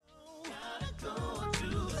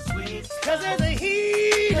'Cause there's a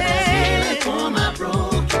healing for my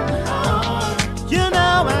broken heart. You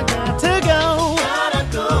know I got to go. Gotta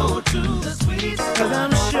go to the sweet spot. 'Cause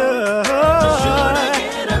I'm sure I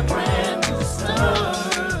get a brand new start.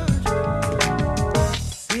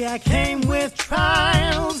 See, I came with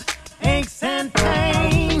trials, aches and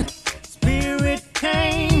pain. Spirit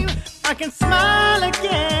came, I can smile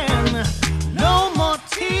again. No more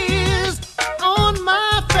tears on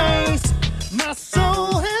my face. My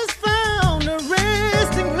soul has found a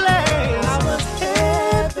resting place. I was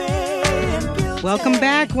heavy and guilty.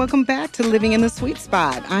 Welcome back to Living in the Sweet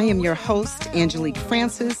Spot. I am your host, Angelique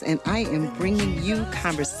Francis, and I am bringing you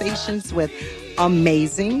conversations with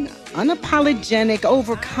amazing, unapologetic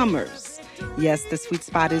overcomers. Yes, the sweet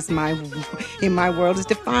spot in my world is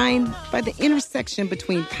defined by the intersection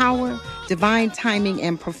between power, divine timing,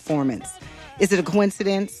 and performance. Is it a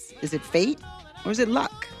coincidence? Is it fate? Or is it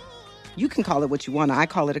luck? You can call it what you want. I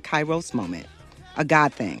call it a Kairos moment, a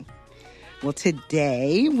God thing. Well,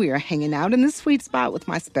 today we are hanging out in the sweet spot with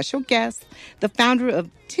my special guest, the founder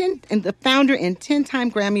and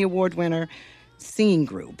 10-time Grammy Award winner singing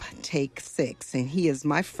group, Take Six. And he is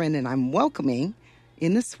my friend, and I'm welcoming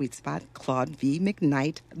in the sweet spot, Claude V.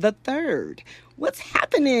 McKnight III. What's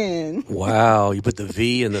happening? Wow, you put the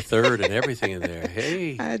V and the third and everything in there.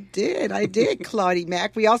 Hey. I did, Claudie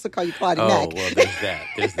Mac. We also call you Claudie Mac. Oh, well,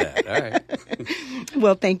 there's that. All right.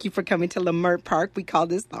 Well, thank you for coming to Leimert Park. We call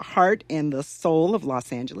this the heart and the soul of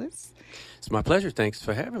Los Angeles. It's my pleasure. Thanks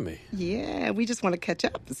for having me. Yeah, we just want to catch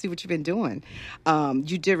up and see what you've been doing.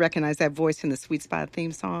 You did recognize that voice in the Sweet Spot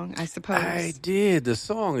theme song, I suppose? I did. The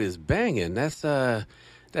song is banging. That's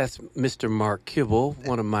Mr. Mark Kibble,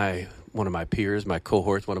 one of my peers, my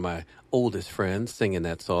cohorts, one of my oldest friends, singing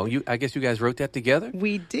that song. I guess you guys wrote that together?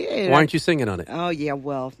 We did. Why aren't you singing on it? Oh, yeah,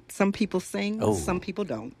 well, some people sing, some people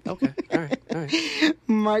don't. Okay, all right.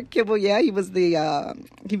 Mark Kibble, yeah, he was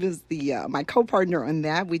my co-partner on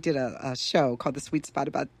that. We did a show called The Sweet Spot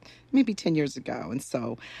about maybe 10 years ago. And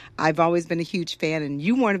so I've always been a huge fan, and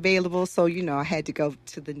you weren't available, so, I had to go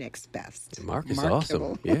to the next best. Mark is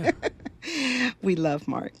awesome. Kibble. Yeah. We love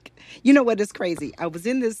Mark. You know what is crazy? I was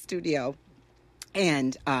in this studio,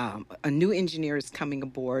 and a new engineer is coming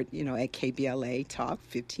aboard, at KBLA Talk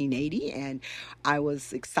 1580. And I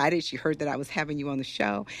was excited. She heard that I was having you on the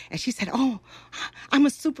show. And she said, "Oh, I'm a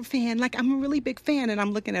super fan. Like, I'm a really big fan." And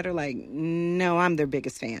I'm looking at her like, "No, I'm their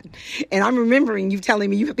biggest fan." And I'm remembering you telling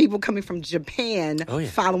me you have people coming from Japan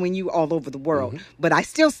following you all over the world. Mm-hmm. But I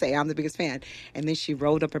still say I'm the biggest fan. And then she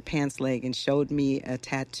rolled up her pants leg and showed me a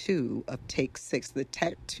tattoo of Take Six, the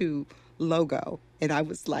tattoo logo. And I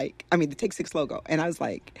was like, the Take Six logo. And I was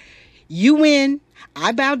like, you win,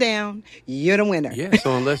 I bow down, you're the winner. Yeah,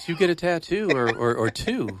 so unless you get a tattoo or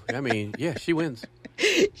two, she wins.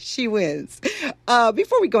 She wins.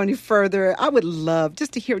 Before we go any further, I would love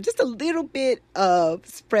just to hear just a little bit of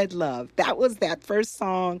Spread Love. That was that first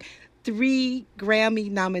song, 3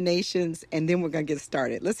 Grammy nominations, and then we're going to get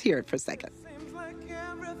started. Let's hear it for a second. Seems like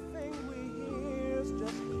everything we hear is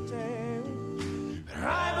just pretend. But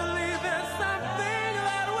I believe there's something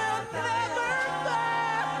that will never fail.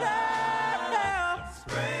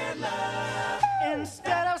 Spread love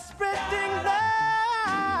instead of spreading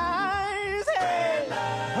lies. Hey,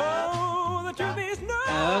 oh, the truth is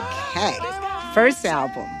no. Okay. First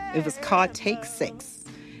album. It was called Take Six.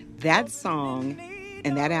 That song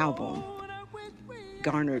and that album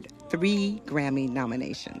garnered 3 Grammy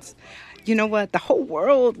nominations. You know what? The whole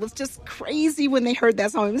world was just crazy when they heard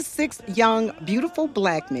that song. It was 6 young, beautiful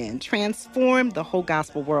black men transformed the whole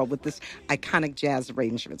gospel world with this iconic jazz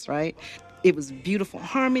arrangements, right? It was beautiful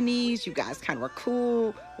harmonies. You guys kind of were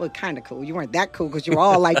cool. Well, kind of cool. You weren't that cool because you were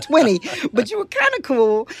all like 20, but you were kind of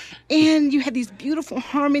cool. And you had these beautiful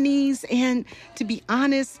harmonies. And to be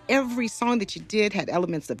honest, every song that you did had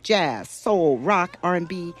elements of jazz, soul, rock,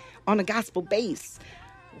 R&B on a gospel bass.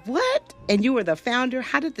 What? And you were the founder?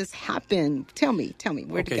 How did this happen? Tell me,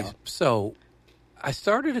 where'd it go? So I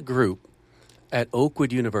started a group at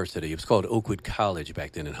Oakwood University. It was called Oakwood College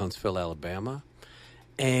back then in Huntsville, Alabama.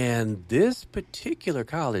 And this particular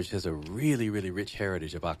college has a really, really rich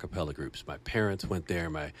heritage of a cappella groups. My parents went there,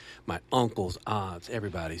 my uncles, aunts,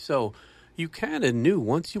 everybody. So you kind of knew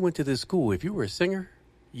once you went to this school, if you were a singer,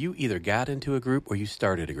 you either got into a group or you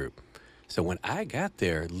started a group. So when I got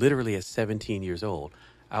there, literally at 17 years old,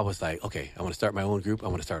 I was like, okay, I want to start my own group. I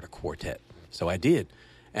want to start a quartet. So I did.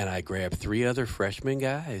 And I grabbed 3 other freshman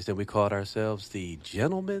guys, and we called ourselves the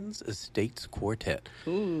Gentlemen's Estates Quartet.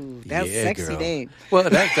 Ooh, that's Yeah, sexy girl. name. Well,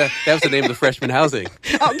 that was the name of the freshman housing.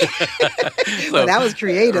 Okay. So, Well, that was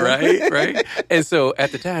creative. Right. And so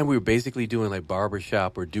at the time, we were basically doing like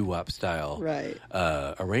barbershop or doo-wop style Right.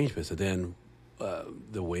 Arrangements. And then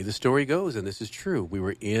the way the story goes, and this is true, we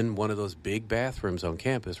were in one of those big bathrooms on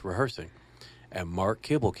campus rehearsing. And Mark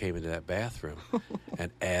Kibble came into that bathroom and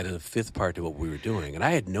added a 5th part to what we were doing. And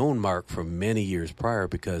I had known Mark for many years prior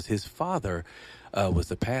because his father was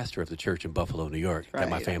the pastor of the church in Buffalo, New York, that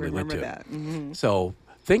my family went to. That. Mm-hmm. So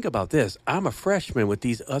think about this. I'm a freshman with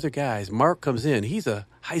these other guys. Mark comes in. He's a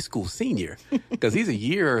high school senior because he's a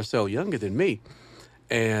year or so younger than me.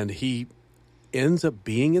 And he ends up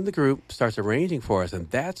being in the group, starts arranging for us. And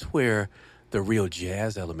that's where the real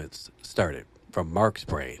jazz elements started. From Mark's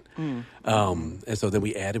brain. And so then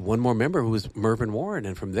we added one more member who was Mervyn Warren.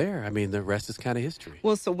 And from there, I mean, the rest is kind of history.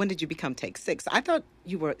 Well, so when did you become Take 6? I thought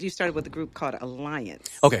you started with a group called Alliance.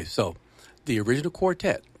 Okay, so the original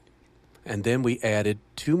quartet. And then we added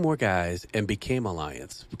 2 more guys and became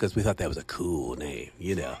Alliance because we thought that was a cool name,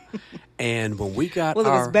 you know. And when we got Well,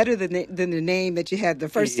 it was better than the name that you had the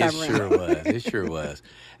first time around. It sure was.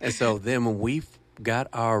 And so then when we got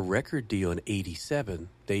our record deal in 87,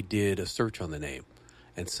 they did a search on the name,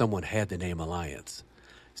 and someone had the name Alliance.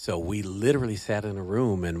 So we literally sat in a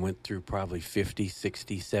room and went through probably 50,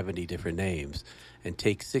 60, 70 different names, and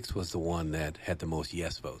Take 6 was the one that had the most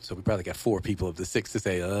yes votes. So we probably got 4 people of the 6 to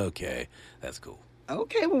say, okay, that's cool.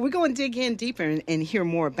 Okay, well, we're going to dig in deeper and hear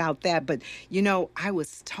more about that. But, you know, I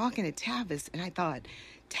was talking to Tavis, and I thought,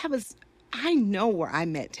 Tavis, I know where I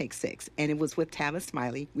met Take 6, and it was with Tavis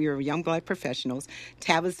Smiley. We were young black professionals.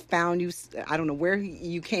 Tavis found you, I don't know where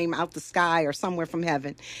you came out the sky or somewhere from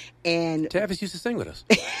heaven. And Tavis used to sing with us.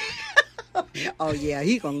 oh, yeah,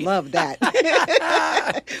 he's going to love that.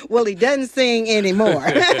 Well, he doesn't sing anymore.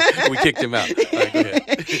 We kicked him out. All right, go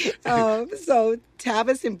ahead. So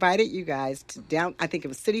Tavis invited you guys to down, I think it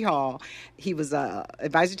was City Hall. He was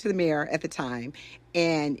advisor to the mayor at the time.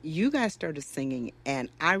 And you guys started singing. And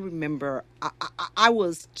I remember I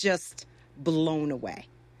was just blown away.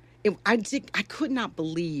 I could not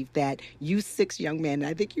believe that you 6 young men,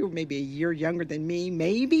 I think you were maybe a year younger than me,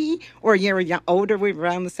 maybe, or a year older, we were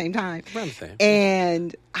around the same time. Around the same.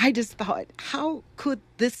 And I just thought, how could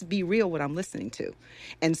this be real, what I'm listening to?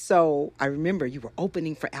 And so I remember you were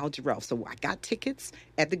opening for Al Jarreau. So I got tickets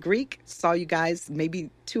at the Greek, saw you guys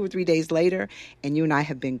maybe 2 or 3 days later, and you and I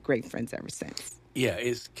have been great friends ever since. Yeah,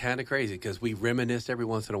 it's kind of crazy because we reminisce every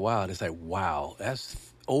once in a while. And it's like, wow,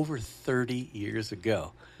 that's over 30 years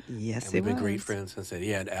ago. Yes, and we've been great friends since then.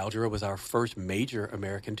 Yeah, and Al Jarreau was our first major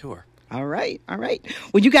American tour. All right.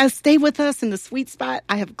 Well, you guys stay with us in the sweet spot.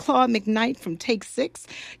 I have Claude McKnight from Take 6,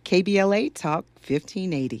 KBLA Talk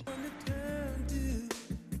 1580.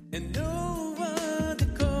 And know what to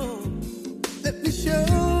call. Let me show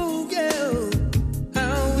you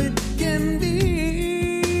how it can be.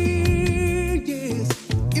 Yes,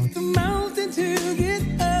 if the mountain to get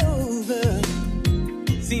over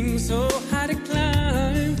seems so hard to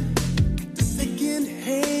climb, the second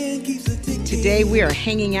hand keeps a ticking. Today we are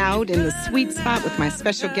hanging out in the sweet spot with my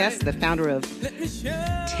special guest, the founder of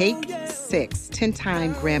Take 6,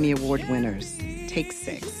 10-time Grammy Award winners. Take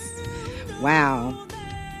 6. Wow.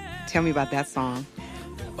 Tell me about that song.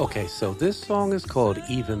 Okay, so this song is called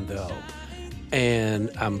Even Though. And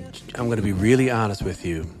I'm going to be really honest with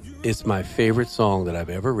you. It's my favorite song that I've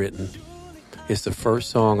ever written. It's the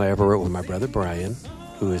first song I ever wrote with my brother Brian,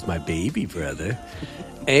 who is my baby brother.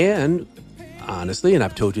 And honestly, and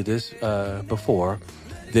I've told you this before,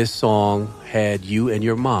 this song had you and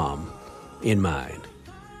your mom in mind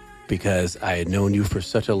because I had known you for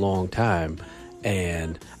such a long time,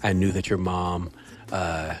 and I knew that your mom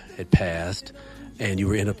had passed, and you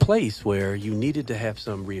were in a place where you needed to have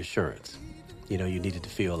some reassurance. You know, you needed to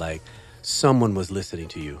feel like someone was listening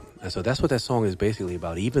to you. And so that's what that song is basically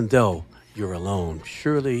about. Even though you're alone,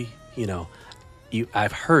 surely, you know,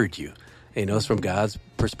 I've heard you. You know, it's from God's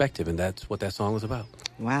perspective, and that's what that song was about.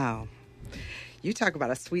 Wow. You talk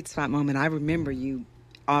about a sweet spot moment. I remember you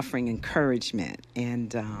offering encouragement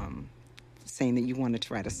and saying that you wanted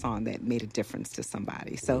to write a song that made a difference to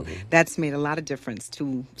somebody. So that's made a lot of difference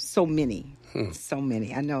to so many. So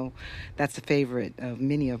many. I know that's a favorite of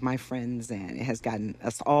many of my friends, and it has gotten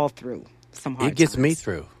us all through some hard times. It gets me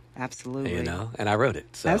through. Absolutely. You know, and I wrote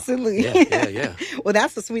it. So. Absolutely. Yeah. Well,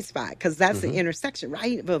 that's the sweet spot because that's the intersection,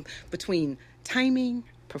 right? Between timing,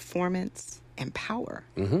 performance, and power.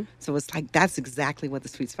 Mm-hmm. So it's like that's exactly what the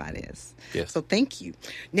sweet spot is. Yes. So thank you.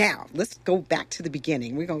 Now, let's go back to the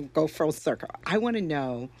beginning. We're going to go full circle. I want to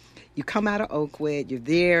know, you come out of Oakwood, you're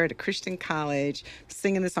there at a Christian college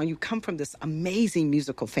singing this song. You come from this amazing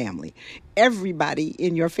musical family. Everybody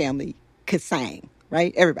in your family could sing,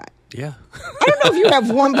 right? Everybody. Yeah. I don't know if you have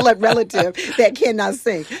one blood relative that cannot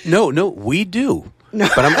sing. No, we do. No,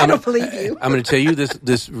 but I don't believe you. I'm going to tell you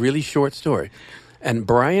this really short story. And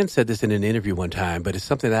Brian said this in an interview one time, but it's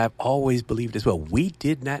something that I've always believed as well. We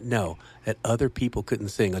did not know that other people couldn't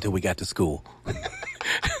sing until we got to school.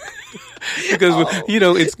 Because,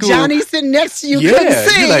 in school. Johnny sitting next to you couldn't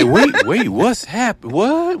sing. You're like, wait, what's happening?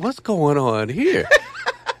 What's going on here?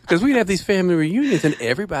 Because we'd have these family reunions and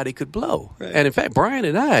everybody could blow. Right. And in fact, Brian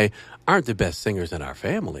and I aren't the best singers in our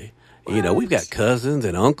family. What? We've got cousins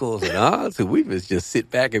and uncles and aunts who we just sit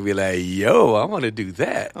back and be like, yo, I want to do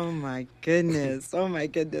that. Oh, my goodness. Oh, my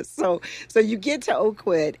goodness. So you get to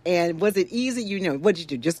Oakwood, and was it easy? What did you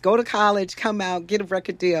do? Just go to college, come out, get a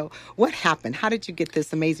record deal. What happened? How did you get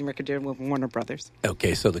this amazing record deal with Warner Brothers?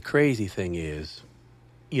 Okay, so the crazy thing is,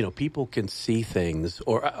 people can see things,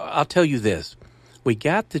 or I'll tell you this. We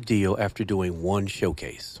got the deal after doing one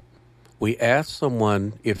showcase. We asked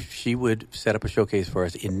someone if she would set up a showcase for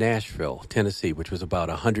us in Nashville, Tennessee, which was about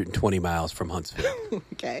 120 miles from Huntsville.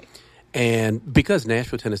 Okay. And because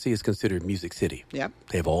Nashville, Tennessee is considered Music City. Yep.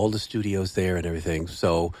 They have all the studios there and everything.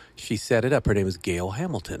 So she set it up. Her name is Gail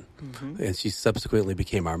Hamilton. Mm-hmm. And she subsequently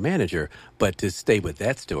became our manager. But to stay with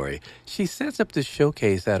that story, she sets up this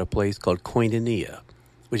showcase at a place called Koinonia,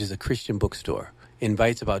 which is a Christian bookstore.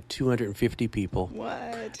 Invites about 250 people.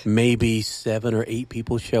 What? Maybe 7 or 8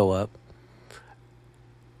 people show up.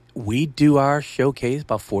 We do our showcase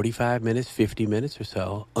about 45 minutes, 50 minutes or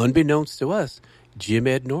so. Unbeknownst to us, Jim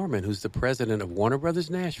Ed Norman, who's the president of Warner Brothers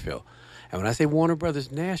Nashville. And when I say Warner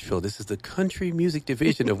Brothers Nashville, this is the country music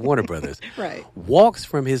division of Warner Brothers. Right. Walks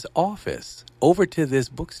from his office over to this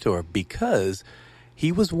bookstore because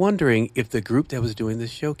he was wondering if the group that was doing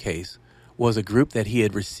this showcase was a group that he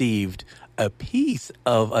had received a piece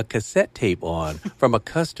of a cassette tape on from a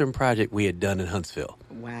custom project we had done in Huntsville.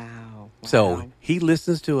 Wow. So he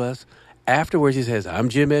listens to us. Afterwards, he says, I'm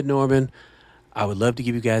Jim Ed Norman. I would love to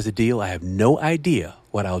give you guys a deal. I have no idea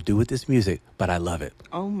what I'll do with this music, but I love it.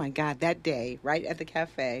 Oh, my God. That day, right at the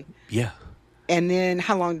cafe. Yeah. And then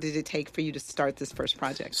how long did it take for you to start this first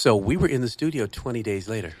project? So we were in the studio 20 days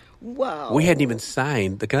later. Whoa. We hadn't even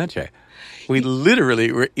signed the contract. We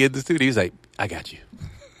literally were in the studio. He was like, I got you.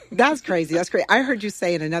 That's crazy. That's crazy. I heard you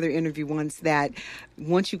say in another interview once that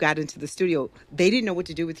once you got into the studio, they didn't know what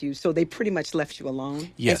to do with you, so they pretty much left you alone.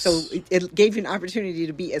 Yes. And so it gave you an opportunity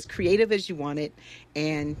to be as creative as you wanted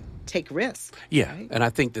and take risks. Yeah, right? And I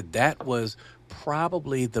think that was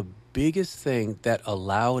probably the biggest thing that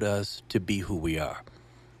allowed us to be who we are.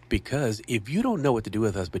 Because if you don't know what to do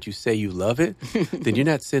with us, but you say you love it, then you're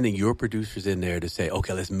not sending your producers in there to say,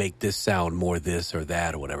 okay, let's make this sound more this or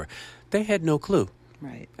that or whatever. They had no clue.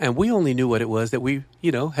 Right. And we only knew what it was that we,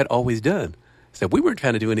 had always done. So we weren't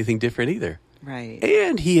trying to do anything different either. Right.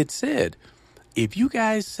 And he had said, if you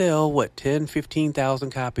guys sell, 10, 15,000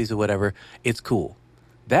 copies or whatever, it's cool.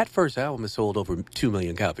 That first album has sold over 2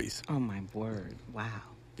 million copies. Oh, my word. Wow.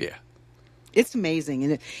 Yeah. It's amazing.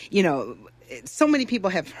 And, so many people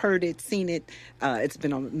have heard it, seen it. It's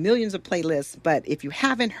been on millions of playlists. But if you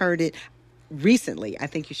haven't heard it recently, I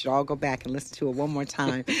think you should all go back and listen to it one more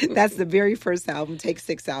time. That's the very first album, Take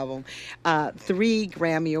 6 album. 3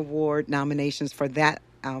 Grammy Award nominations for that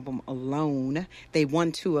album alone. They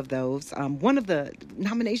won 2 of those. One of the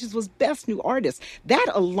nominations was Best New Artist. That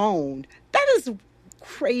alone, that is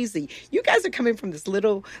crazy. You guys are coming from this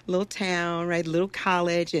little town, right? Little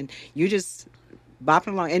college, and you're just bopping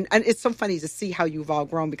along. And it's so funny to see how you've all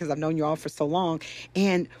grown because I've known you all for so long.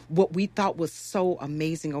 And what we thought was so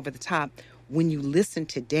amazing over the top, when you listen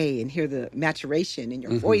today and hear the maturation in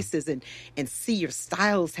your voices and see your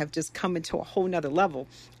styles have just come into a whole nother level,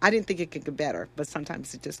 I didn't think it could get better, but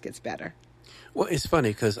sometimes it just gets better. Well, it's funny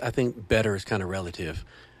because I think better is kind of relative.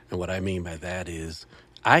 And what I mean by that is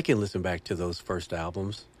I can listen back to those first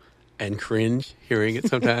albums and cringe hearing it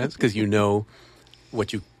sometimes because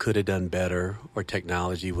what you could have done better or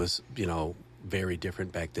technology was, very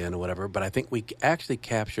different back then or whatever. But I think we actually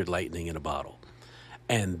captured lightning in a bottle.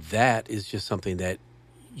 And that is just something that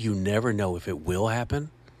you never know if it will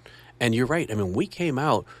happen. And you're right. I mean, we came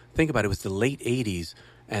out, think about it, was the late 80s,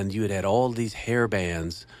 and you had all these hair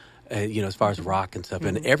bands, as far as rock and stuff.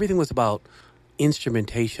 And everything was about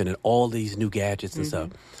instrumentation and all these new gadgets and stuff.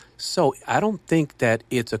 So I don't think that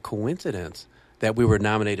it's a coincidence that we were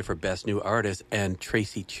nominated for Best New Artist, and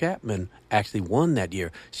Tracy Chapman actually won that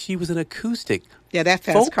year. She was an acoustic that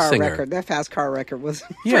fast folk car singer. record. That fast car record was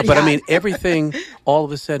Yeah, but hot. I mean, everything all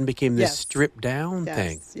of a sudden became this Yes. stripped down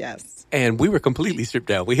thing. Yes. And we were completely stripped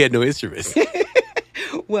down. We had no instruments.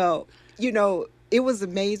 Well, it was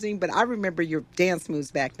amazing, but I remember your dance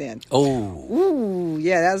moves back then. Oh. Ooh,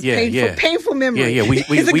 yeah, that was Yeah, painful, yeah. painful memory. Yeah.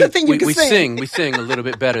 It's a good thing you can sing. We sing a little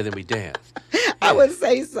bit better than we dance. I would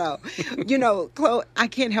say so. Chloe, I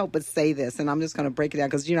can't help but say this, and I'm just going to break it down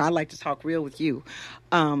because, I like to talk real with you.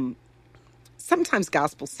 Sometimes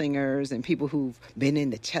gospel singers and people who've been in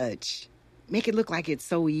the church make it look like it's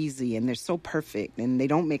so easy and they're so perfect and they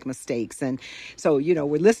don't make mistakes. And so,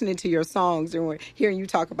 we're listening to your songs and we're hearing you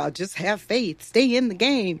talk about just have faith, stay in the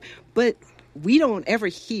game. But we don't ever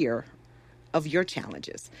hear of your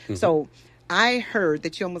challenges. Mm-hmm. So I heard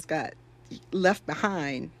that you almost got left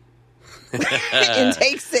behind in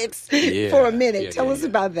Take 6 for a minute. Tell us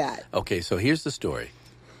about that. Okay, so here's the story.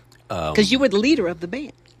 Because you were the leader of the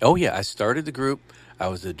band. Oh, yeah. I started the group. I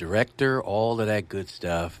was the director, all of that good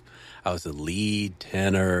stuff. I was the lead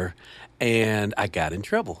tenor, and I got in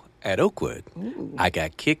trouble at Oakwood. Ooh. I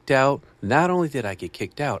got kicked out. Not only did I get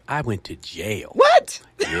kicked out, I went to jail. What?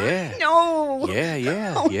 Yeah. No.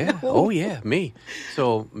 Yeah. Oh, yeah. No. Oh, yeah, me.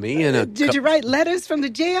 So me and a... Did you write letters from the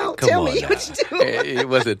jail? Tell me what you do. It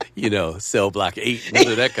wasn't, cell block 8, none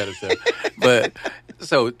of that kind of stuff. But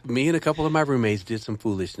so me and a couple of my roommates did some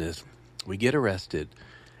foolishness. We get arrested,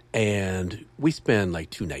 and we spend like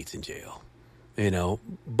 2 nights in jail.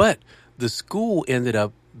 But the school ended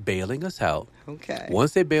up bailing us out. Okay.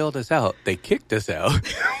 Once they bailed us out, they kicked us out.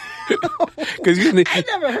 Because I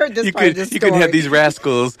never heard this part of the story. You could have these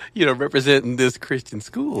rascals, representing this Christian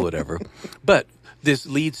school or whatever. But this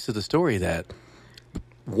leads to the story that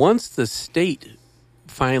once the state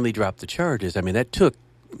finally dropped the charges, that took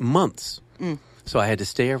months. Mm. So I had to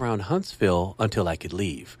stay around Huntsville until I could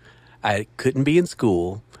leave. I couldn't be in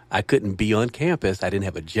school. I couldn't be on campus. I didn't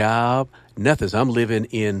have a job, nothing. So I'm living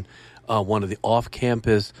in one of the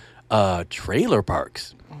off-campus trailer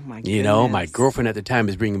parks. Oh, my goodness. My girlfriend at the time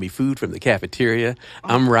is bringing me food from the cafeteria. Oh.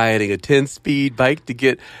 I'm riding a 10-speed bike to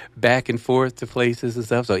get back and forth to places and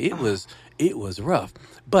stuff. So it was rough.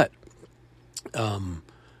 But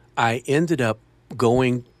I ended up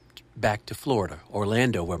going back to Florida,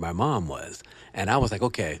 Orlando, where my mom was. And I was like,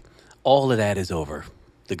 okay, all of that is over.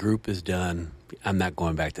 The group is done. I'm not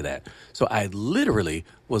going back to that. So I literally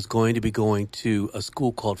was going to be going to a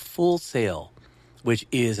school called Full Sail, which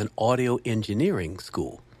is an audio engineering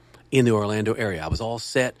school in the Orlando area. I was all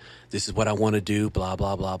set. This is what I want to do, blah,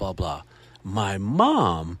 blah, blah, blah, blah. My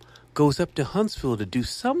mom goes up to Huntsville to do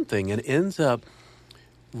something and ends up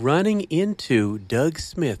running into Doug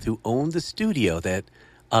Smith, who owned the studio that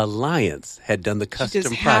Alliance had done the custom project.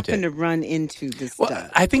 She just happened to run into this stuff.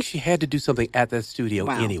 I think she had to do something at that studio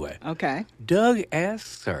anyway. Okay. Doug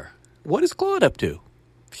asks her, what is Claude up to?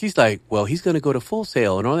 She's like, well, he's going to go to Full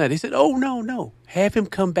Sail and all that. He said, oh, no. Have him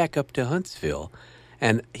come back up to Huntsville,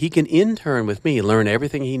 and he can intern with me, learn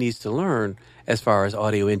everything he needs to learn as far as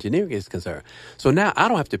audio engineering is concerned. So now I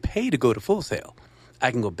don't have to pay to go to Full Sail.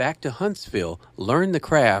 I can go back to Huntsville, learn the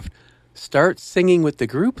craft, start singing with the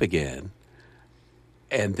group again,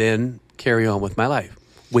 and then carry on with my life.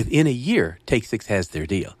 Within a year, Take 6 has their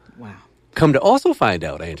deal. Wow. Come to also find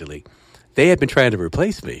out, Angelique, they had been trying to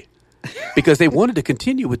replace me because they wanted to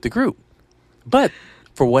continue with the group. But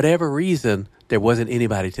for whatever reason, there wasn't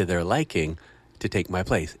anybody to their liking to take my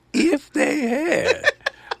place. If they had,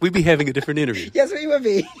 we'd be having a different interview. Yes, we would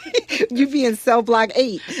be. You'd be in cell block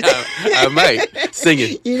 8. I might.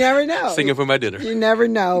 Singing. You never know. Singing for my dinner. You never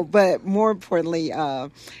know. But more importantly,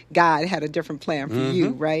 God had a different plan for you,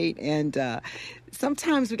 right? And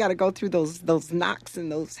sometimes we got to go through those knocks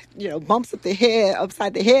and those, bumps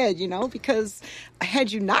upside the head, because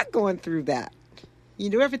had you not going through that, you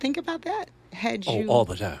do ever think about that? All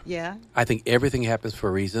the time. Yeah. I think everything happens for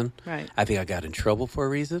a reason. Right. I think I got in trouble for a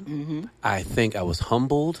reason. Mm-hmm. I think I was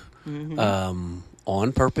humbled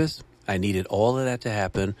on purpose. I needed all of that to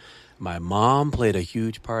happen. My mom played a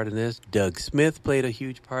huge part in this. Doug Smith played a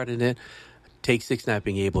huge part in it. Take 6 not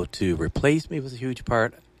being able to replace me was a huge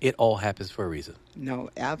part. It all happens for a reason. No,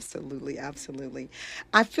 absolutely, absolutely.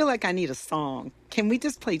 I feel like I need a song. Can we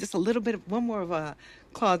just play just a little bit of one more of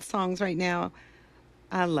Claude's songs right now?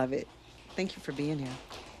 I love it. Thank you for being here.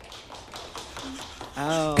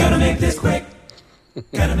 Oh. Gotta make this quick.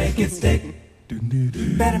 Gotta make it stick.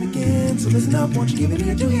 Better begin, so listen up. Won't you give it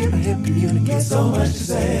ear to hear my hip communicate? So much to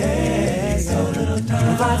say, so little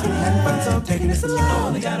time. Provides me having fun, so taking it slow.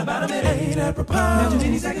 Only got about a minute, ain't apropos. Imagine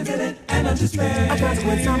any second feeling, and I'm just playing. I tried to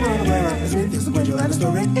quit some unaware of this. This is when you had a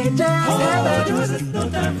story. It just happened. No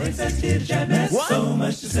time for insensitive chat mess. So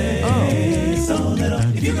much to say, so little.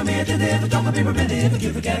 If you can be attentive, don't be preventive. If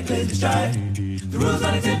you forget, please just try. The rule's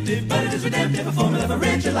not exempted, but it is redemptive. A formula for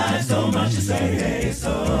rich life. So much to say,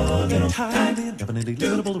 so little. Time definitely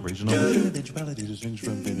livable, original. Eventuality is strange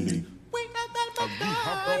from infinity.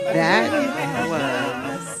 That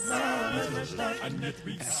was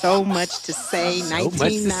So Much to Say, So Much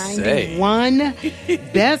to Say.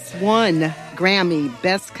 1991. Best one Grammy,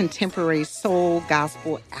 Best Contemporary Soul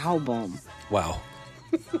Gospel Album. Wow.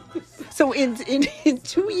 So in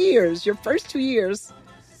 2 years, your first 2 years,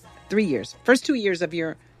 3 years, first 2 years of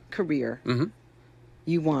your career,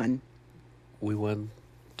 you won. We won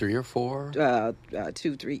 3 or 4?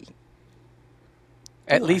 2, 3.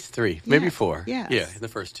 At least 3, maybe Yes, 4. yes. Yeah, the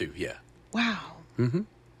first 2, yeah. Wow. Mm-hmm.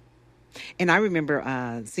 And I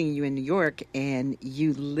remember seeing you in New York, and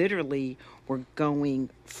you literally were going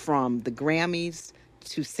from the Grammys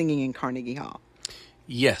to singing in Carnegie Hall.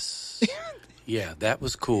 Yes. Yeah, that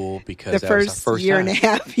was cool because The that was our first first year time. and a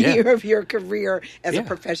half Yeah. year of your career as a Yeah.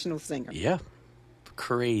 professional singer. Yeah.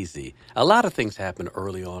 Crazy. A lot of things happened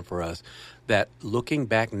early on for us that looking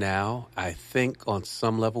back now, I think on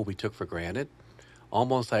some level we took for granted.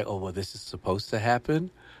 Almost like, oh, well, this is supposed to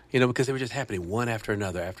happen, because they were just happening one after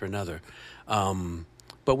another.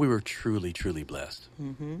 But we were truly, truly blessed.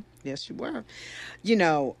 Mm-hmm. Yes, you were.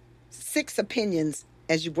 6 opinions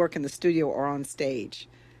as you work in the studio or on stage.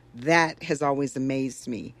 That has always amazed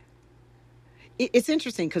me. It's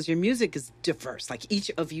interesting because your music is diverse. Like each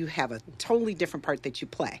of you have a totally different part that you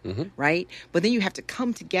play, right? But then you have to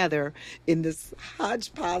come together in this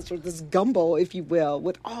hodgepodge or this gumbo, if you will,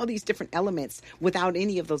 with all these different elements. Without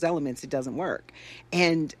any of those elements, it doesn't work.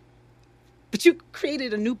 But you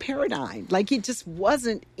created a new paradigm. Like it just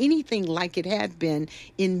wasn't anything like it had been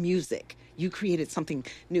in music. You created something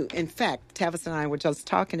new. In fact, Tavis and I were just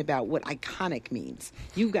talking about what iconic means.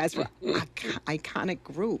 You guys were an iconic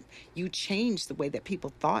group. You changed the way that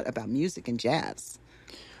people thought about music and jazz.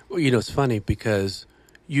 Well, it's funny because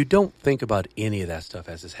you don't think about any of that stuff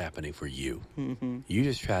as it's happening for you. Mm-hmm. You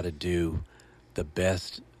just try to do the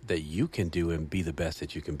best that you can do and be the best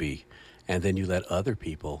that you can be. And then you let other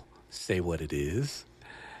people say what it is,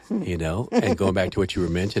 and going back to what you were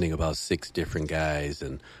mentioning about 6 different guys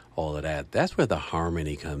and all of that, that's where the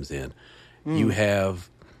harmony comes in. You have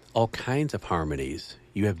all kinds of harmonies.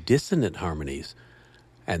 You have dissonant harmonies,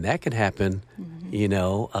 and that can happen,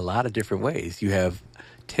 a lot of different ways. You have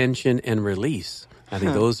tension and release. I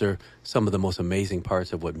think those are some of the most amazing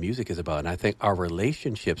parts of what music is about, and I think our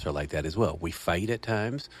relationships are like that as well. We fight at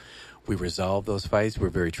times. We resolve those fights. We're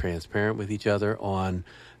very transparent with each other on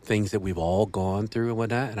things that we've all gone through and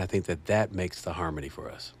whatnot, and I think that makes the harmony for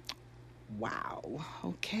us. Wow.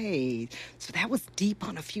 Okay. So that was deep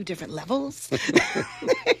on a few different levels.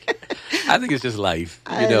 I think it's just life,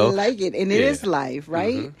 I like it. And it is life,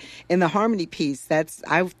 right? Mm-hmm. And the harmony piece,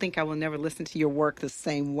 I think I will never listen to your work the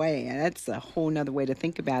same way. And that's a whole nother way to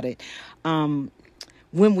think about it. When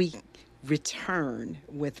we return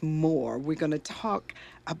with more, we're going to talk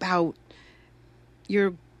about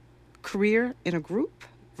your career in a group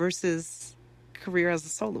versus career as a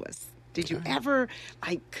soloist. Did you ever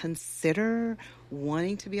consider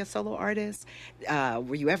wanting to be a solo artist?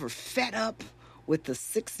 Were you ever fed up with the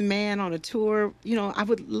 6-man on a tour? I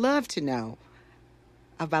would love to know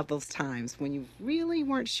about those times when you really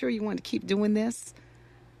weren't sure you wanted to keep doing this.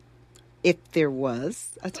 If there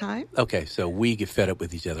was a time. Okay, so we get fed up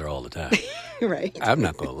with each other all the time. Right. I'm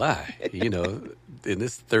not going to lie. In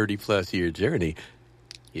this 30-plus year journey,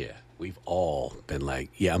 we've all been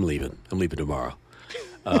like, I'm leaving. I'm leaving tomorrow.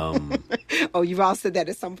 Oh, you've all said that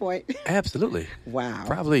at some point? Absolutely. Wow.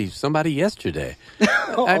 Probably somebody yesterday.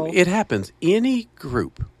 It happens. Any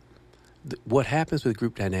group, what happens with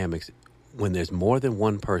group dynamics when there's more than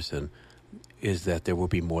one person is that there will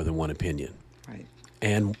be more than one opinion. Right.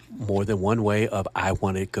 And more than one way of, I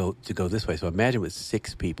want it to go this way. So imagine with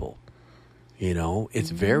 6 people,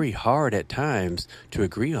 it's very hard at times to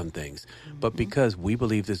agree on things. But because we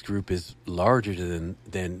believe this group is larger than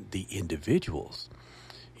the individuals,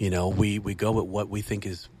 we go with what we think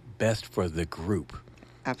is best for the group.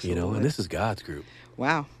 Absolutely. And this is God's group.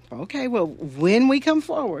 Wow. Okay, well, when we come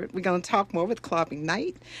forward, we're going to talk more with Claude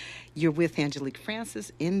McKnight. You're with Angelique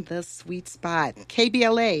Francis in the Sweet Spot.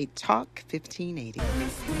 KBLA Talk 1580.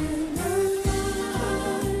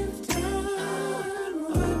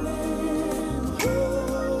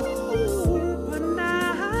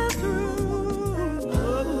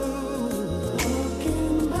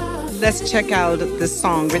 Let's check out this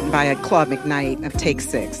song written by Claude McKnight of Take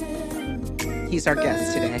Six. He's our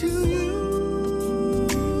guest today.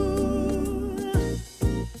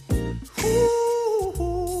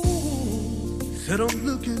 Said I'm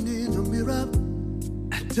looking in the mirror.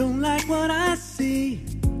 I don't like what I see.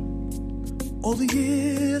 All the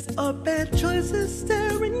years of bad choices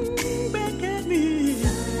staring back at me.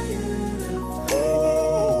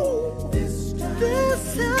 Ooh, this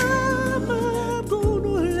time I'm gonna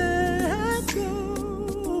let go.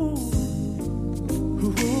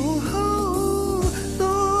 Ooh,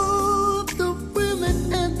 thought the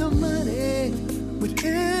women and the money would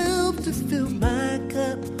help to fill my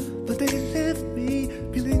cup, but they left me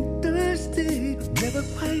feeling thirsty, never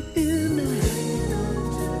quite enough.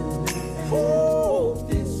 Ooh,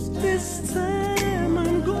 this time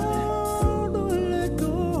I'm gonna let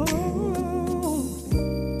go.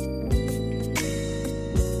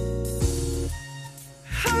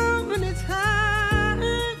 How many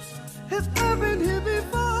times have I been here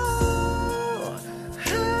before?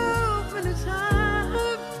 How many times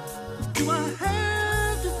do I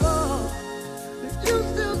have to fall? That you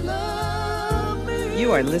still love me.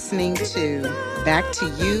 You are listening to Back to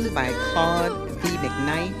You by Claude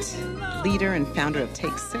McKnight, leader and founder of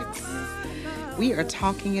Take Six. We are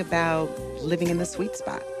talking about living in the sweet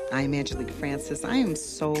spot. I'm Angelique Francis. I am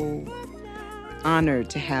so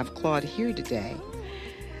honored to have Claude here today.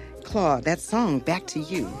 Claude, that song, Back to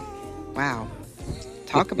You. Wow.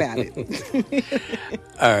 Talk about it.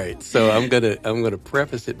 All right, so I'm gonna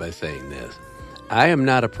preface it by saying this. I am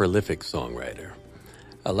not a prolific songwriter.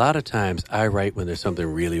 A lot of times I write when there's something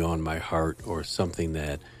really on my heart or something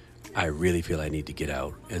that I really feel I need to get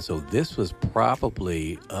out. And so this was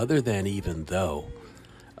probably, other than Even Though,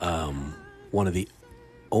 one of the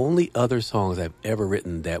only other songs I've ever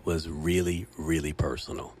written that was really, really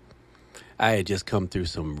personal. I had just come through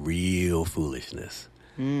some real foolishness.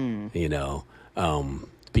 You know,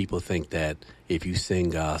 people think that if you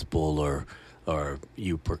sing gospel or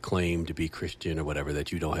you proclaim to be Christian or whatever,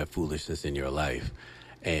 that you don't have foolishness in your life.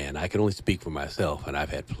 And I can only speak for myself, and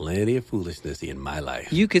I've had plenty of foolishness in my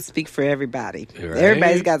life. You could speak for everybody. Right?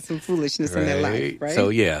 Everybody's got some foolishness in their life, right? So,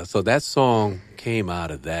 yeah, so that song came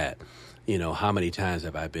out of that. You know, how many times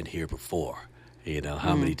have I been here before? You know,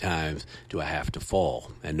 how many times do I have to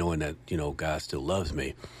fall? And knowing that, you know, God still loves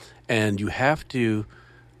me. And you have to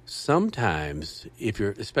sometimes,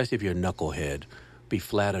 especially if you're a knucklehead, be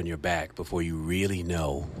flat on your back before you really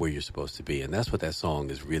know where you're supposed to be. And that's what that song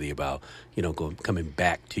is really about, you know, coming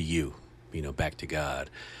back to you, you know, back to God.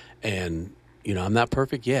 And, you know, I'm not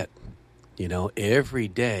perfect yet. You know, every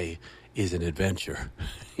day is an adventure,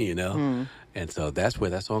 you know. And so that's where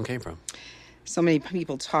that song came from. So many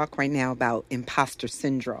people talk right now about imposter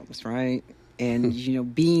syndromes, right? And, you know,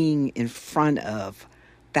 being in front of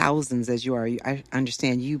thousands as you are. I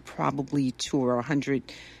understand you probably tour 100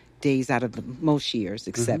 days out of the most years,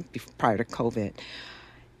 except prior to COVID.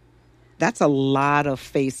 That's a lot of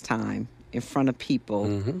FaceTime in front of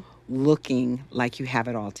people looking like you have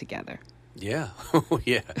it all together. Yeah.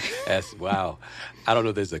 Yeah. That's, wow. I don't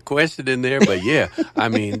know if there's a question in there, but yeah, I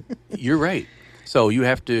mean, you're right. So you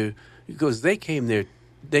have to, because they came to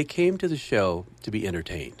the show to be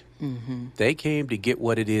entertained. They came to get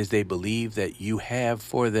what it is they believe that you have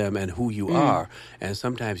for them and who you are. And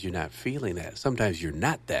sometimes you're not feeling that. Sometimes you're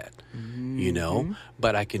not that, you know.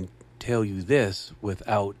 But I can tell you this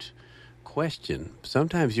without question.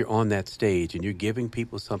 Sometimes you're on that stage and you're giving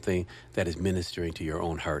people something that is ministering to your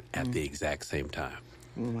own heart at the exact same time.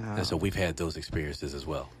 Wow. And so we've had those experiences as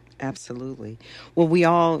well. Absolutely. Well, we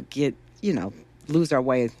all get, you know, lose our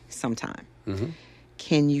way sometime.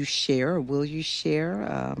 Can you share, or will you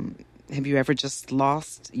share? Have you ever just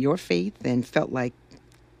lost your faith and felt like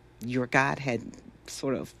your God had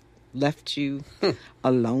sort of left you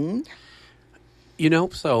alone? You know,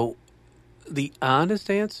 so the honest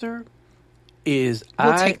answer is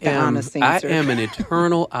I am an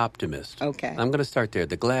eternal optimist. Okay. I'm going to start there.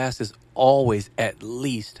 The glass is always at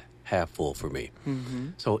least half full for me.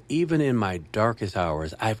 So even in my darkest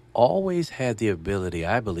hours, I've always had the ability,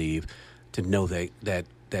 I believe, to know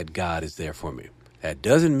that God is there for me. That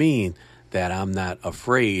doesn't mean that I'm not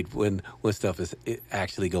afraid when stuff is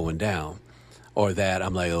actually going down, or that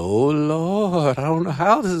I'm like, oh, Lord, I don't know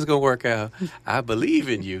how this is going to work out. I believe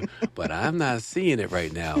in you, but I'm not seeing it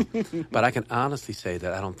right now. But I can honestly say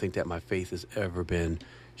that I don't think that my faith has ever been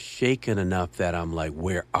shaken enough that I'm like,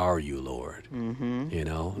 where are you, Lord? You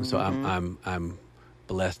know? So I'm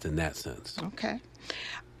blessed in that sense. Okay.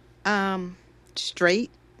 Straight.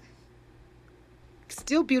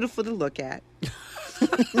 Still beautiful to look at.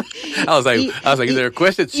 I was like, is there a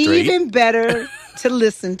question? Straight. Even better to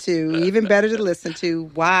listen to, even better to listen to.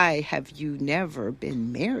 Why have you never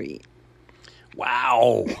been married?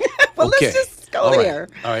 Wow. Well, Okay. let's just go All right. there.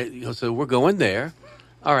 All right. So we're going there.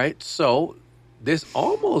 All right. So this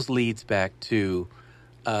almost leads back to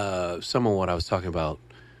some of what I was talking about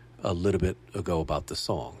a little bit ago about the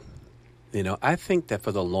song. I think that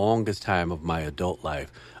for the longest time of my adult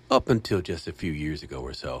life, up until just a few years ago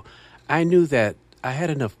or so, I knew that I had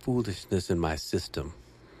enough foolishness in my system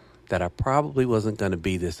that I probably wasn't going to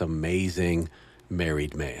be this amazing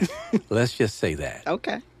married man. Let's just say that.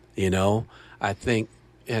 Okay. I think,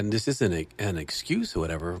 and this isn't an excuse or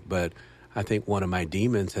whatever, but I think one of my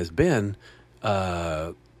demons has been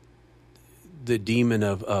the demon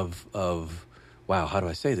of wow, how do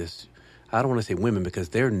I say this? I don't want to say women because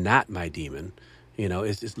they're not my demon.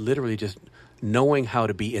 It's literally just knowing how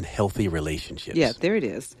to be in healthy relationships. Yeah, there it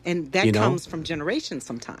is. And that comes from generations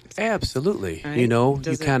sometimes. Absolutely. Right?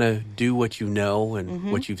 You kind of do what you know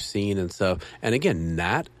and what you've seen and stuff. And again,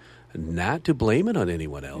 not to blame it on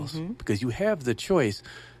anyone else because you have the choice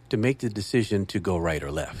to make the decision to go right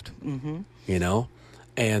or left.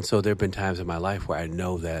 And so there have been times in my life where I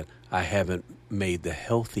know that I haven't made the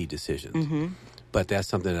healthy decisions. But that's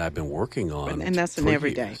something that I've been working on. And that's an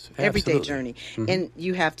everyday journey. And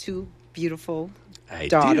you have two beautiful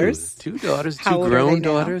daughters. Two daughters, How two old are grown they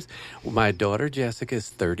now? daughters. Well, my daughter Jessica is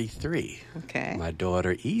 33. Okay. My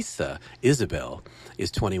daughter Isabel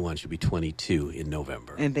is 21. She'll be 22 in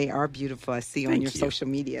November. And they are beautiful. I see on Thank your you. social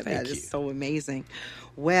media. Thank That is you. so amazing.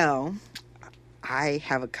 Well, I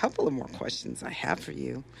have a couple of more questions I have for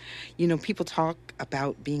you. People talk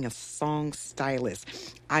about being a song stylist.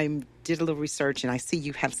 I did a little research and I see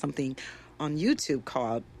you have something on YouTube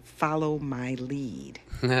called Follow My Lead.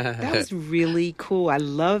 That was really cool. I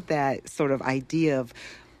love that sort of idea of,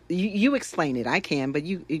 you explain it. I can, but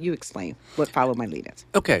you explain what Follow My Lead is.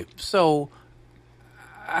 Okay, so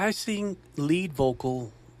I sing lead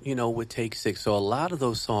vocal, with Take 6. So a lot of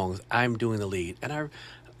those songs, I'm doing the lead. And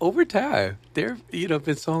over time, there have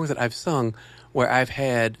been songs that I've sung where I've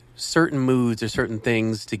had certain moods or certain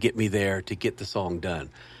things to get me there to get the song done.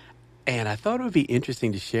 And I thought it would be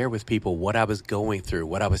interesting to share with people what I was going through,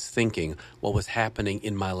 what I was thinking, what was happening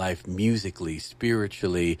in my life musically,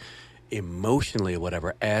 spiritually, emotionally, or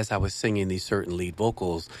whatever, as I was singing these certain lead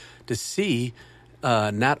vocals to see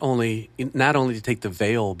not only to take the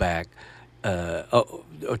veil back,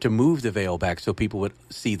 or to move the veil back so people would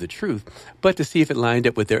see the truth, but to see if it lined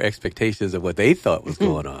up with their expectations of what they thought was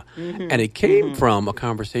going on. And it came from a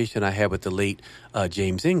conversation I had with the late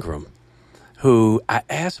James Ingram, who I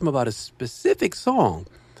asked him about a specific song,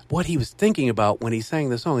 what he was thinking about when he sang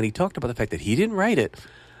the song. And he talked about the fact that he didn't write it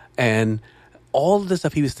and all of the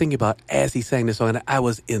stuff he was thinking about as he sang the song. And I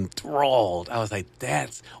was enthralled. I was like,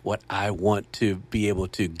 that's what I want to be able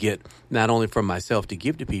to get, not only from myself to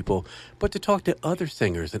give to people, but to talk to other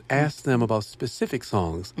singers and ask them about specific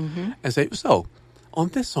songs and say, so on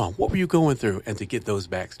this song, what were you going through? And to get those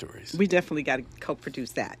backstories. We definitely got to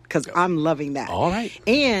co-produce that because I'm loving that. All right.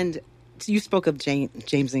 And you spoke of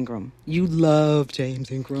James Ingram. You love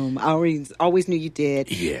James Ingram. I always knew you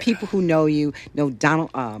did. Yeah. People who know you know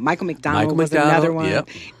Michael McDonald Michael was McDonald, another one. yep.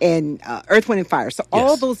 And Earth, Wind, and Fire. So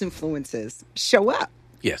all Yes. those influences show up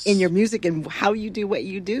Yes. in your music and how you do what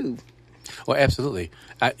you do. Well, absolutely.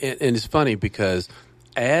 And it's funny because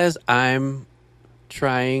as I'm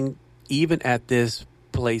trying, even at this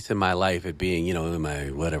place in my life, at being, in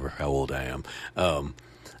my whatever, how old I am,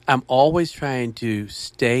 I'm always trying to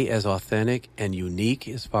stay as authentic and unique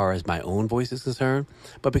as far as my own voice is concerned.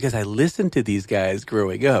 But because I listened to these guys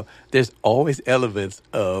growing up, there's always elements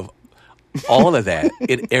of all of that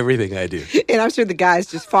in everything I do. And I'm sure the guys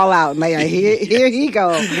just fall out and like, here he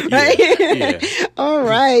goes. Right? Yeah. All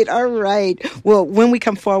right. Well, when we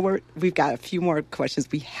come forward, we've got a few more questions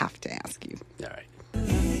we have to ask you. All right.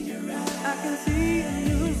 I can see a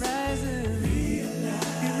new horizon.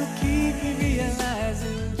 You will keep me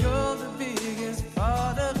realizing you're the biggest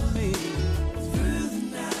part of me.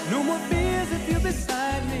 No more fears if you're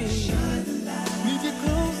beside me. Need you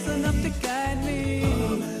close enough to guide me.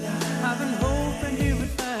 I've been hoping you would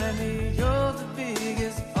find me. You're the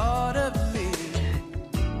biggest part of me.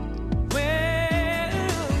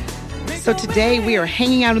 So today we are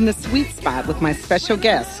hanging out in the sweet spot with my special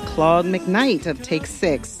guest, Claude McKnight of Take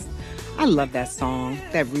 6. I love that song,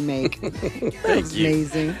 that remake. That was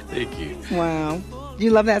amazing. Thank you. Wow.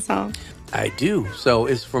 You love that song? I do. So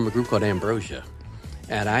it's from a group called Ambrosia.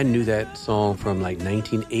 And I knew that song from like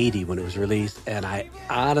 1980 when it was released. And I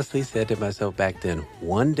honestly said to myself back then,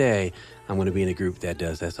 one day I'm going to be in a group that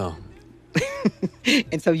does that song.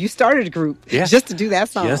 And so you started a group Yeah. just to do that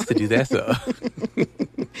song. Just to do that song.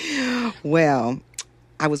 Well,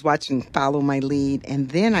 I was watching Follow My Lead, and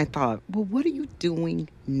then I thought, well, what are you doing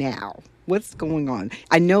now? What's going on?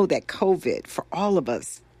 I know that COVID, for all of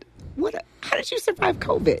us, how did you survive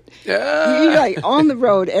COVID? You're like on the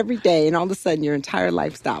road every day, and all of a sudden your entire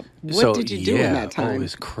life stopped. What did you do in that time? It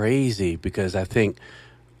was crazy because I think,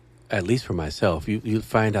 at least for myself, you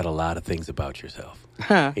find out a lot of things about yourself,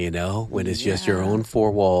 when it's just your own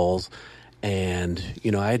four walls. And,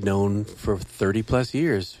 I had known for 30 plus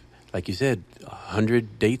years, like you said,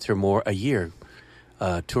 100 dates or more a year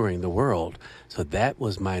touring the world. So that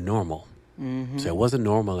was my normal. Mm-hmm. So it wasn't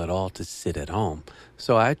normal at all to sit at home.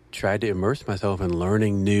 So I tried to immerse myself in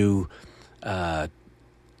learning new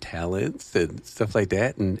talents and stuff like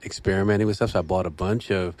that and experimenting with stuff. So I bought a bunch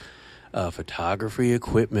of photography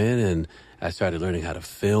equipment and I started learning how to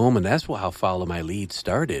film. And that's how Follow My Lead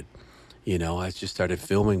started. I just started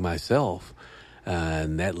filming myself.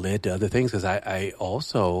 And that led to other things because I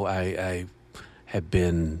have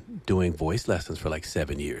been doing voice lessons for like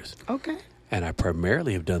 7 years. Okay. And I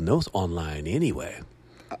primarily have done those online anyway.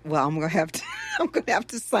 Well, I'm gonna have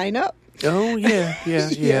to sign up. Oh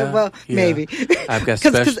yeah. Well, maybe I've got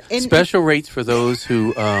special rates for those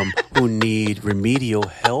who need remedial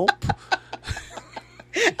help.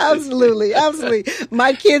 Absolutely.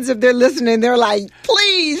 My kids, if they're listening, they're like,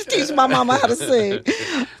 please teach my mama how to sing.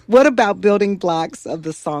 What about building blocks of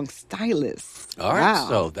the song Stylist? All right,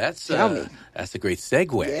 so that's a great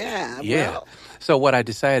segue. Yeah. Well. So what I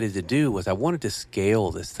decided to do was I wanted to scale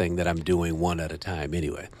this thing that I'm doing one at a time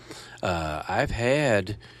anyway. I've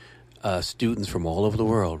had students from all over the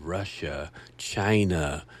world, Russia,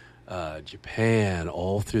 China, Japan,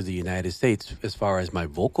 all through the United States as far as my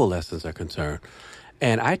vocal lessons are concerned.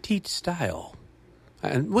 And I teach style.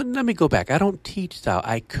 And let me go back. I don't teach style.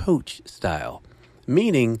 I coach style,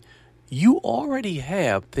 meaning you already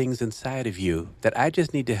have things inside of you that I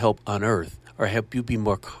just need to help unearth or help you be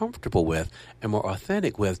more comfortable with and more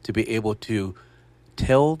authentic with to be able to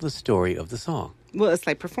tell the story of the song. Well, it's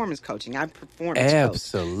like performance coaching. I'm performance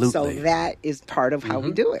Absolutely. coach. So that is part of how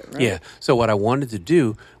we do it, right? Yeah. So what I wanted to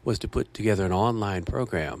do was to put together an online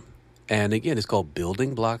program. And again, it's called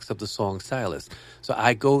Building Blocks of the Song Stylist. So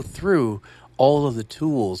I go through all of the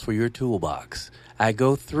tools for your toolbox. I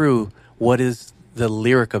go through what is the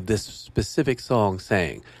lyric of this specific song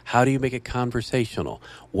saying. How do you make it conversational?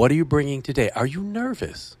 What are you bringing today? Are you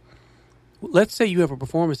nervous? Let's say you have a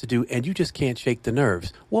performance to do and you just can't shake the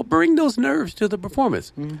nerves. Well, bring those nerves to the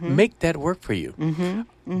performance. Mm-hmm. Make that work for you. Mm-hmm.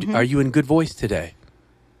 Mm-hmm. Are you in good voice today?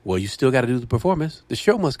 Well, you still got to do the performance. The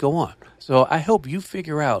show must go on. So I help you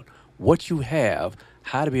figure out what you have,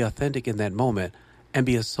 how to be authentic in that moment, and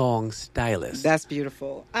be a song stylist. That's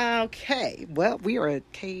beautiful. Okay. Well, we are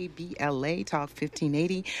at KBLA Talk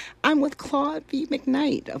 1580. I'm with Claude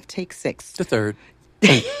McKnight of Take 6. The third.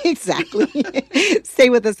 Exactly. Stay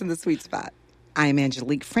with us in the sweet spot. I'm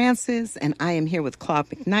Angelique Francis, and I am here with Claude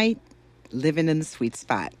McKnight, living in the sweet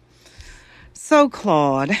spot. So,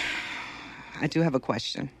 Claude, I do have a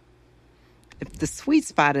question. If the sweet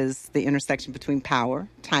spot is the intersection between power,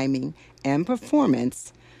 timing, and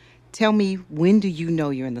performance, tell me, when do you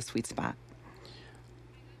know you're in the sweet spot?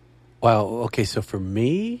 Well, okay, so for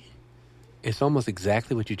me, it's almost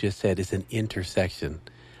exactly what you just said. It's an intersection.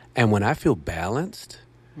 And when I feel balanced,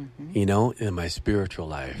 in my spiritual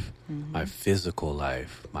life, my physical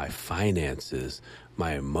life, my finances,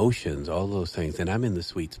 my emotions, all those things, then I'm in the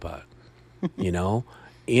sweet spot.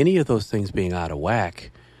 Any of those things being out of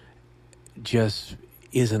whack just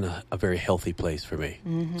isn't a very healthy place for me.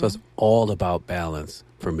 So it's all about balance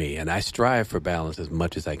for me. And I strive for balance as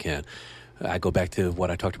much as I can. I go back to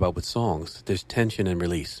what I talked about with songs. There's tension and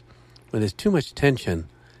release. When there's too much tension,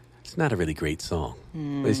 it's not a really great song.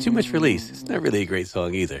 When there's too much release, it's not really a great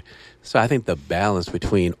song either. So I think the balance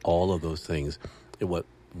between all of those things is what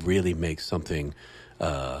really makes something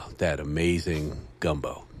that amazing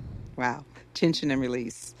gumbo. Wow. Tension and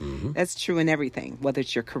release. That's true in everything, whether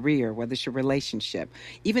it's your career, whether it's your relationship,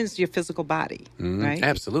 even it's your physical body, right?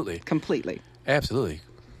 Absolutely. Completely. Absolutely.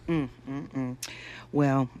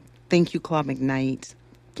 Well, thank you, Claude McKnight.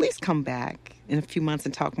 Please come back in a few months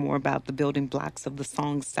and talk more about the building blocks of the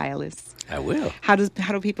song stylist. I will. How do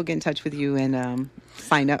people get in touch with you and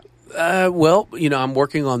sign up? Well, I'm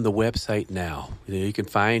working on the website now. You can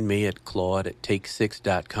find me at Claude at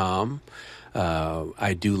take6.com.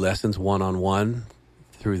 I do lessons one-on-one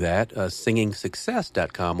through that.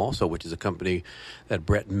 Singingsuccess.com also, which is a company that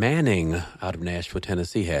Brett Manning out of Nashville,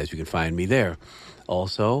 Tennessee has. You can find me there.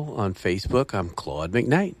 Also, on Facebook, I'm Claude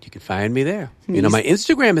McKnight. You can find me there. You know, my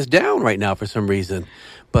Instagram is down right now for some reason,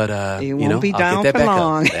 but, it won't be down I'll get that for back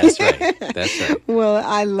long. up. That's right. That's right. Well,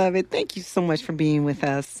 I love it. Thank you so much for being with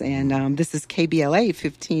us. And this is KBLA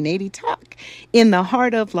 1580 Talk in the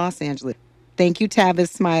heart of Los Angeles. Thank you, Tavis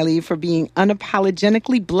Smiley, for being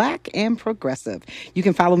unapologetically black and progressive. You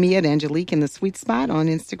can follow me at Angelique in the Sweet Spot on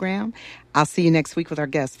Instagram. I'll see you next week with our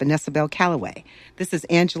guest, Vanessa Bell Calloway. This is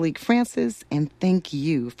Angelique Francis, and thank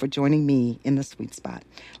you for joining me in the Sweet Spot.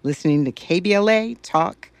 Listening to KBLA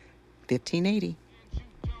Talk 1580.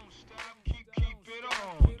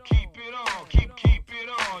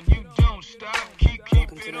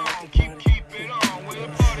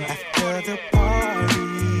 After the party,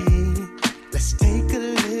 let's take a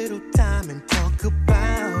little time and talk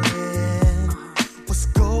about it. What's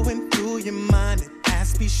going through your mind? It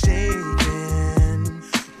has me shaking.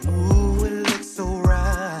 Ooh, it looks so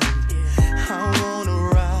right. I wanna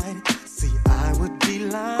ride. See, I would be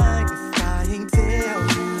lying if I ain't tell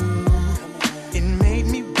you. It made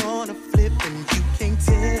me wanna flip and you can't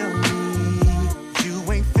tell me.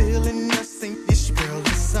 You ain't feeling nothing, this girl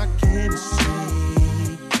is our chemistry.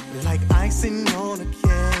 Like icing on a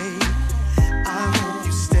cake. I hope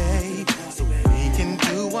you stay so we can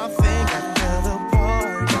do our thing after the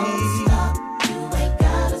party. Don't stop, you ain't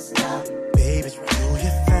gotta stop. Baby, do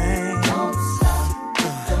your thing. Don't stop,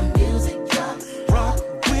 the music drops. Rock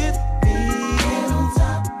with me. And on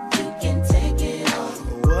top, you can take it off.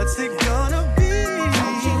 What's it gonna be?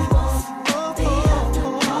 Don't you want the after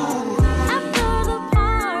party? After the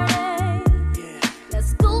party,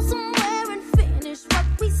 let's go somewhere and finish what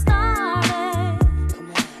we started.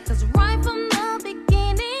 'Cause right from the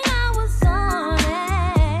beginning, I was on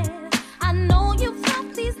it. I know you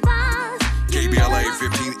felt these thighs. KBLA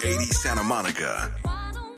 1580 Santa Monica.